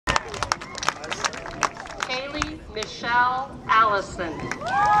Michelle Allison.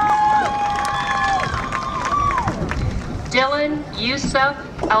 Dylan Yusuf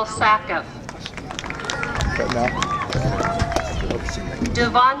El-Sakaf.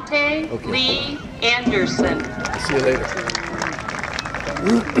 Devontae Lee Anderson. See you later.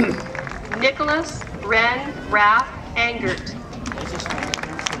 Nicholas Ren Raff Angert.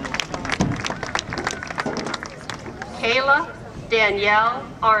 Kayla Danielle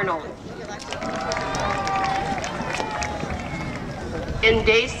Arnold.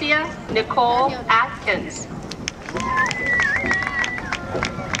 Indacia Nicole Atkins.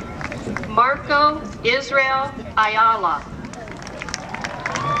 Marco Israel Ayala.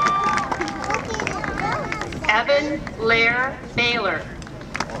 Evan Lair Baylor.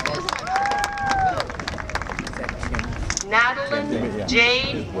 Madeline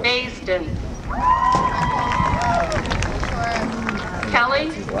Jade Baisden. Kelly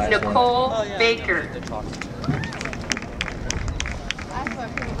Nicole Baker.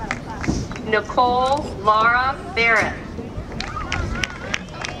 Nicole Laura Barrett.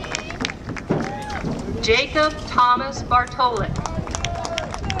 Jacob Thomas Bartolet.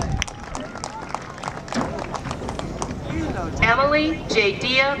 Emily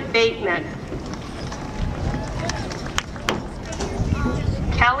Jadia Bateman.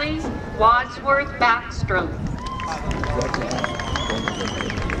 Kelly Wadsworth Backstrom.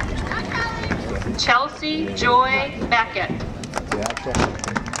 Chelsea Joy Beckett.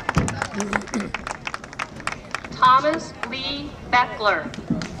 Thomas Lee Beckler.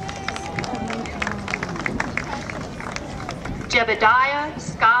 Jebediah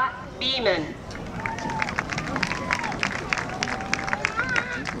Scott Beeman.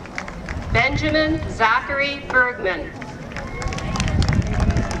 Benjamin Zachary Bergman.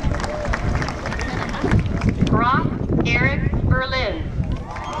 Brock Eric Berlin.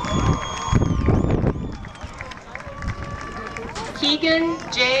 Keegan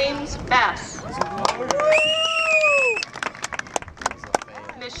James Bess.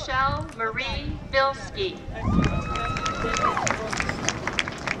 Michelle Marie Bilski.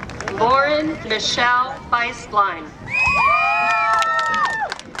 Lauren Michelle Feistlein.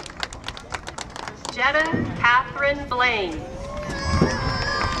 Jetta Catherine Blaine.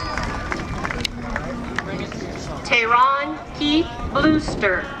 Tehran Keith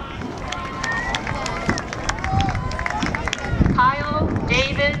Wooster. Kyle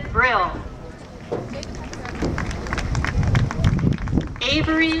David Brill.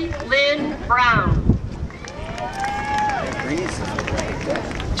 Avery Lynn Brown.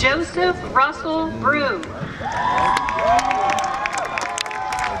 Joseph Russell Brew.